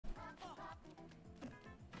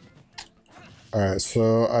Alright,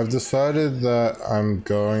 so I've decided that I'm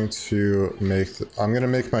gonna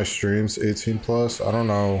make my streams 18 plus. I don't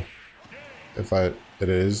know if it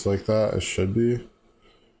is like that. It should be.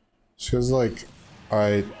 Just cause like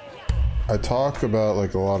I I talk about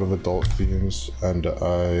like a lot of adult themes and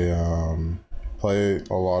I play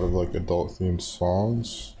a lot of like adult themed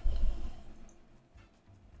songs.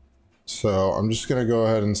 So I'm just gonna go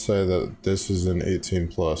ahead and say that this is an 18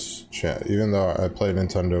 plus chat, even though I play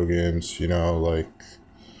Nintendo games, you know, like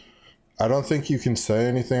I don't think you can say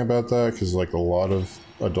anything about that because like a lot of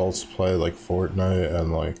adults play like Fortnite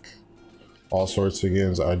and like all sorts of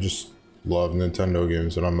games. I just love Nintendo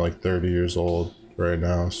games and I'm like 30 years old right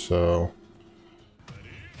now, so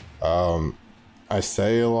I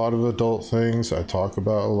say a lot of adult things. I talk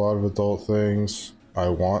about a lot of adult things. I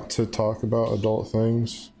want to talk about adult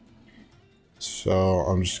things. So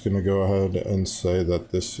I'm just gonna go ahead and say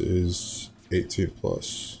that this is 18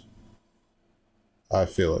 plus. I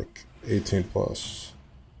feel like 18 plus.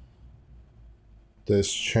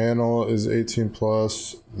 This channel is 18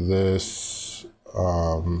 plus. This,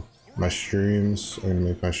 my streams, I'm gonna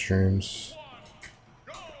make my streams.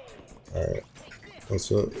 Alright,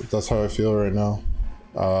 that's it. That's how I feel right now.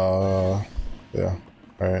 Yeah,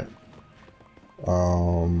 alright.